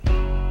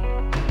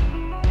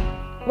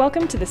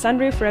Welcome to the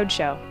Sunroof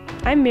Roadshow.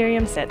 I'm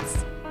Miriam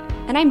Sitz.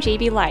 And I'm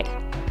JB Light.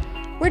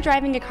 We're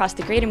driving across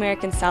the great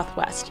American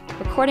Southwest,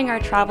 recording our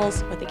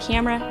travels with a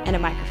camera and a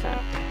microphone.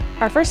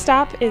 Our first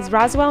stop is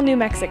Roswell, New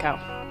Mexico.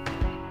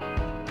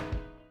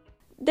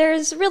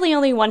 There's really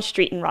only one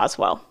street in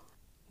Roswell.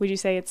 Would you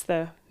say it's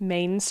the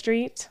main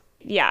street?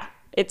 Yeah,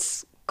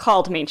 it's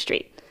called Main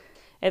Street.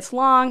 It's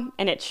long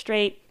and it's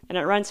straight, and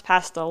it runs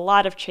past a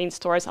lot of chain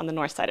stores on the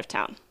north side of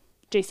town.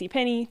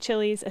 JCPenney,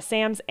 Chili's, a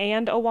Sam's,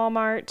 and a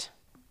Walmart.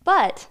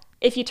 But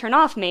if you turn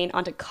off Main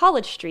onto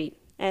College Street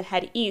and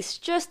head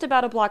east just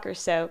about a block or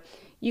so,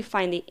 you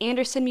find the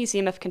Anderson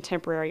Museum of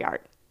Contemporary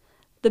Art.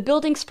 The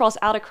building sprawls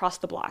out across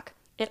the block.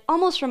 It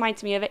almost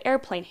reminds me of an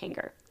airplane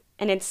hangar.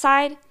 And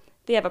inside,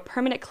 they have a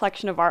permanent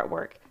collection of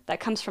artwork that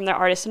comes from their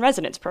Artist in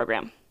Residence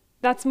program.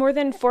 That's more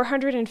than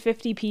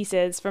 450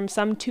 pieces from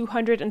some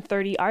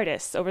 230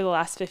 artists over the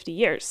last 50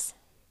 years.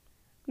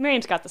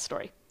 Miriam's got the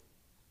story.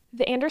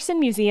 The Anderson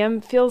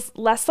Museum feels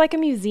less like a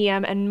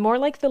museum and more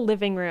like the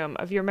living room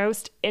of your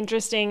most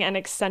interesting and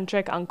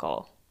eccentric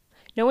uncle.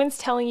 No one's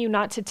telling you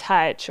not to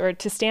touch or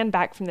to stand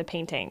back from the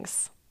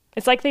paintings.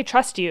 It's like they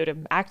trust you to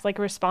act like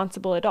a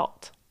responsible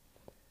adult.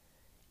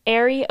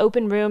 Airy,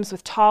 open rooms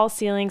with tall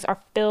ceilings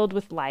are filled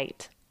with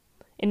light.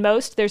 In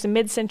most, there's a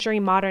mid-century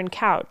modern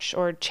couch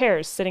or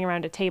chairs sitting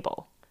around a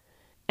table.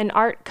 And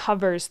art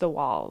covers the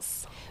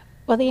walls.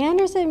 Well, the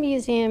Anderson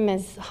Museum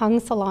is hung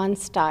salon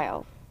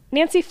style.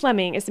 Nancy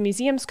Fleming is the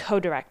museum's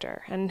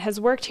co-director and has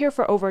worked here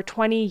for over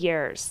 20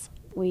 years.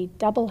 We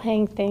double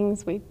hang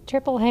things, we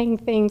triple hang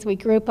things, we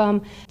group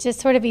them. It just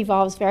sort of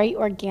evolves very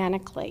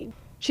organically.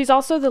 She's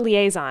also the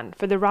liaison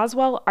for the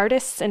Roswell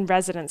Artists in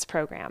Residence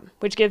program,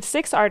 which gives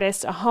 6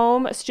 artists a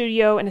home, a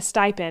studio, and a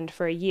stipend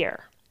for a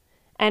year.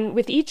 And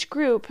with each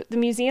group, the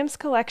museum's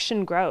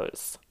collection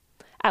grows.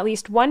 At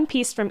least one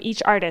piece from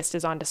each artist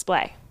is on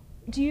display.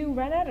 Do you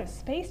run out of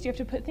space? Do you have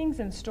to put things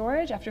in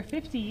storage after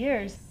 50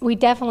 years? We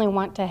definitely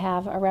want to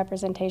have a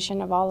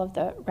representation of all of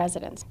the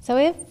residents. So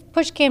if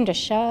push came to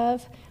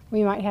shove,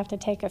 we might have to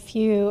take a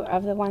few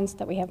of the ones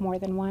that we have more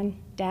than one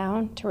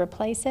down to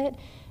replace it.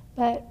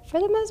 But for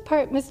the most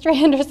part, Mr.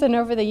 Anderson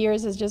over the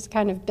years has just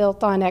kind of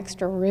built on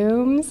extra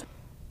rooms.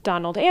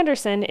 Donald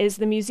Anderson is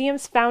the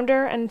museum's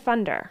founder and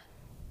funder.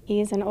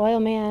 He's an oil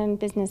man,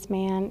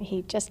 businessman.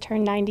 He just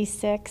turned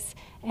 96.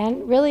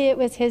 And really it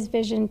was his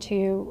vision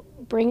to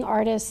bring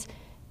artists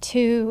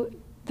to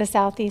the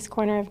southeast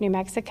corner of New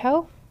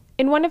Mexico.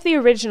 In one of the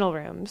original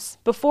rooms,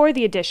 before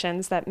the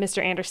additions that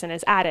Mr. Anderson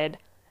has added,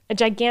 a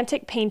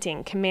gigantic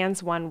painting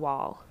commands one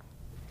wall.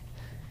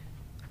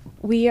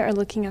 We are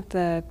looking at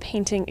the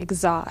painting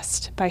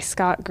Exhaust by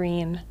Scott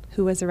Green,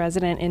 who was a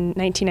resident in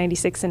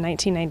 1996 and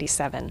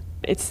 1997.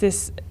 It's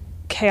this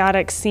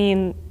chaotic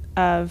scene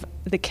of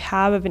the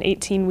cab of an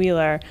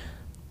 18-wheeler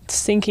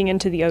sinking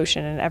into the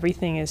ocean, and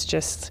everything is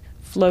just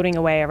floating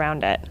away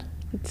around it.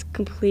 It's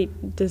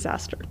complete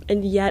disaster.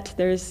 And yet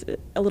there's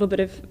a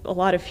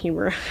lot of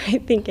humor, I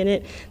think, in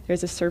it.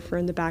 There's a surfer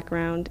in the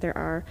background. There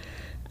are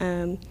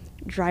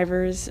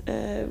drivers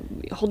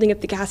holding up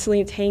the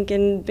gasoline tank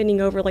and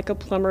bending over like a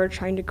plumber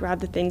trying to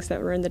grab the things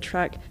that were in the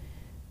truck.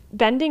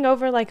 Bending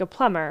over like a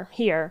plumber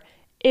here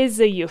is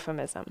a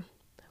euphemism.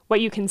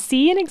 What you can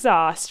see in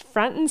Exhaust,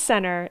 front and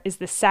center, is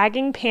the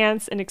sagging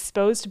pants and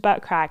exposed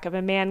butt crack of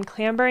a man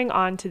clambering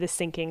onto the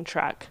sinking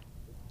truck.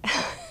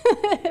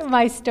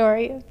 My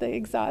story of the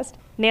Exhaust.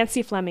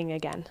 Nancy Fleming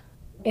again.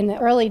 In the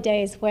early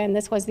days when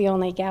this was the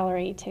only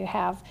gallery to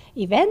have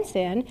events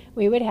in,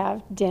 we would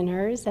have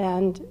dinners,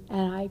 and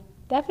I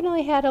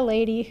definitely had a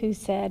lady who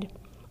said,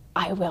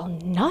 "I will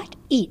not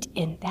eat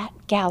in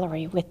that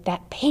gallery with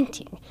that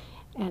painting."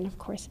 And of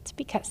course it's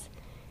because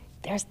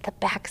there's the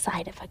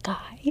backside of a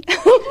guy.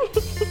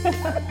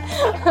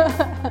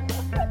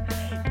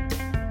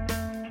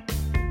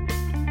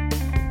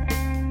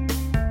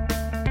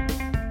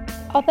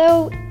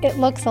 Although it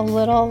looks a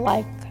little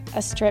like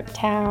a strip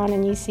town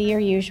and you see your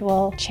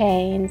usual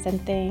chains and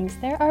things,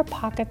 there are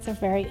pockets of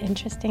very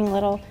interesting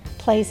little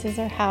places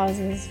or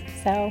houses,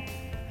 so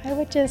I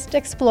would just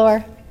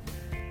explore.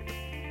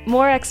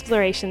 More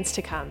explorations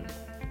to come.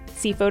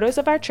 See photos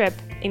of our trip,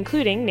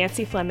 including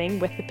Nancy Fleming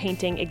with the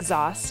painting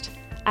Exhaust,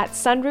 at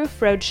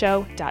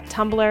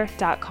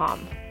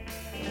sunroofroadshow.tumblr.com.